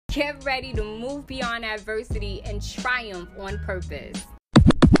Get ready to move beyond adversity and triumph on purpose.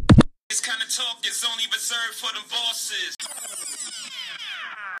 This kind of talk is only reserved for the bosses.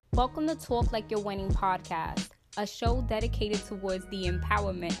 Welcome to Talk Like You're Winning podcast, a show dedicated towards the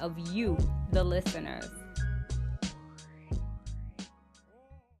empowerment of you, the listeners.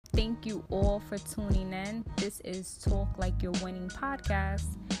 Thank you all for tuning in. This is Talk Like You're Winning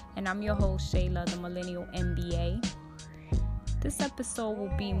podcast, and I'm your host, Shayla, the Millennial MBA. This episode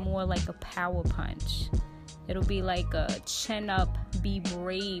will be more like a power punch. It'll be like a chin up, be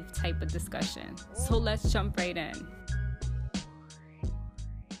brave type of discussion. So let's jump right in.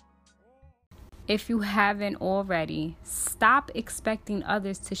 If you haven't already, stop expecting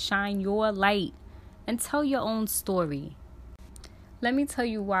others to shine your light and tell your own story. Let me tell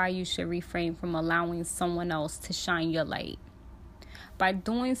you why you should refrain from allowing someone else to shine your light. By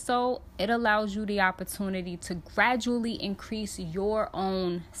doing so, it allows you the opportunity to gradually increase your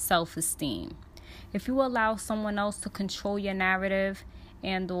own self-esteem. If you allow someone else to control your narrative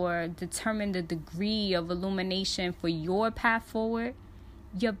and or determine the degree of illumination for your path forward,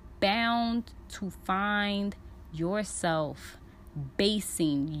 you're bound to find yourself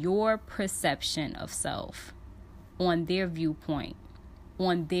basing your perception of self on their viewpoint,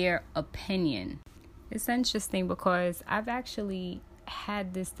 on their opinion. It's interesting because I've actually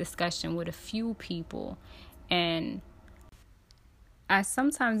had this discussion with a few people, and I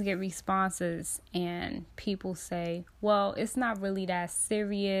sometimes get responses and people say, well, it's not really that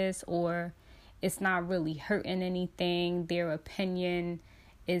serious, or it's not really hurting anything. Their opinion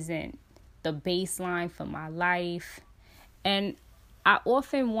isn't the baseline for my life. And I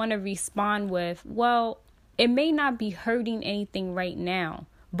often want to respond with, well, it may not be hurting anything right now,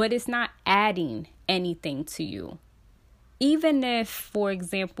 but it's not adding anything to you. Even if, for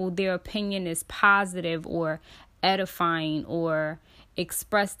example, their opinion is positive or edifying or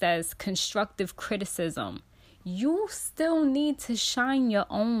expressed as constructive criticism, you still need to shine your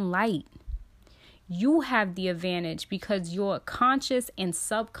own light. You have the advantage because your conscious and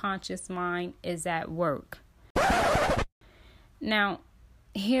subconscious mind is at work. Now,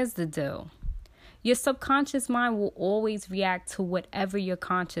 here's the deal. Your subconscious mind will always react to whatever your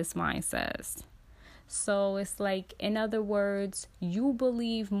conscious mind says. So it's like, in other words, you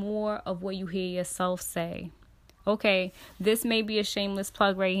believe more of what you hear yourself say. Okay, this may be a shameless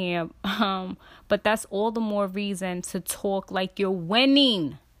plug right here, but that's all the more reason to talk like you're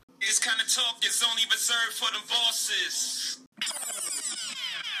winning. This kind of talk is only reserved for the bosses.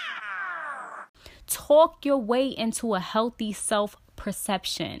 Talk your way into a healthy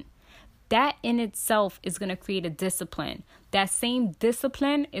self-perception. That in itself is going to create a discipline. That same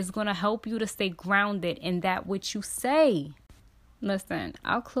discipline is going to help you to stay grounded in that which you say. Listen,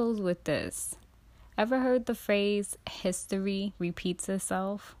 I'll close with this. Ever heard the phrase, history repeats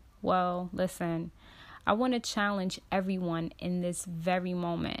itself? Well, listen, I want to challenge everyone in this very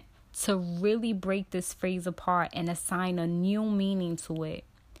moment to really break this phrase apart and assign a new meaning to it.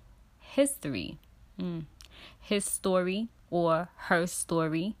 History. His story or her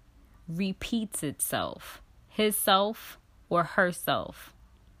story repeats itself. His self or herself.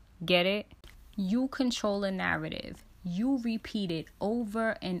 Get it? You control a narrative. You repeat it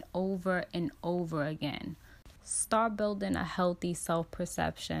over and over and over again. Start building a healthy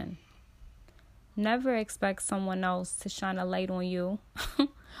self-perception. Never expect someone else to shine a light on you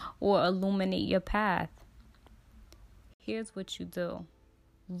or illuminate your path. Here's what you do.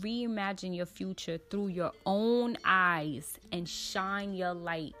 Reimagine your future through your own eyes and shine your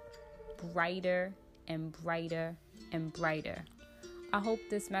light brighter and brighter and brighter. I hope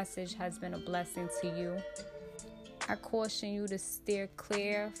this message has been a blessing to you. I caution you to steer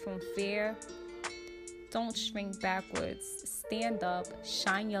clear from fear. Don't shrink backwards. Stand up,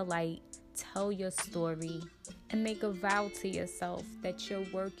 shine your light, tell your story, and make a vow to yourself that you're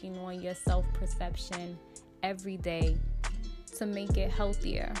working on your self-perception every day to make it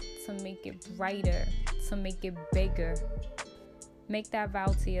healthier, to make it brighter, to make it bigger. Make that vow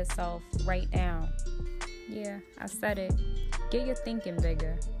to yourself right now. Yeah, I said it. Get your thinking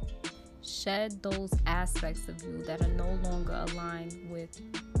bigger. Shed those aspects of you that are no longer aligned with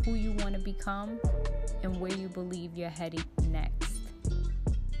who you want to become and where you believe you're heading next.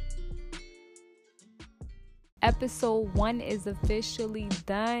 Episode 1 is officially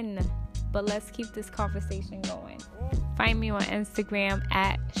done, but let's keep this conversation going. Find me on Instagram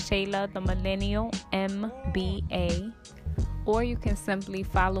at Shayla the Millennial MBA. Or you can simply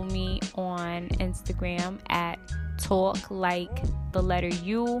follow me on Instagram at Talk Like the letter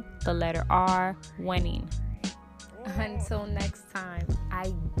U, the letter R, winning. Until next time,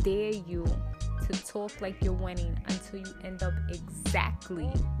 I dare you to to talk like you're winning until you end up exactly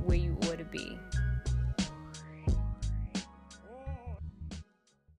where you ought to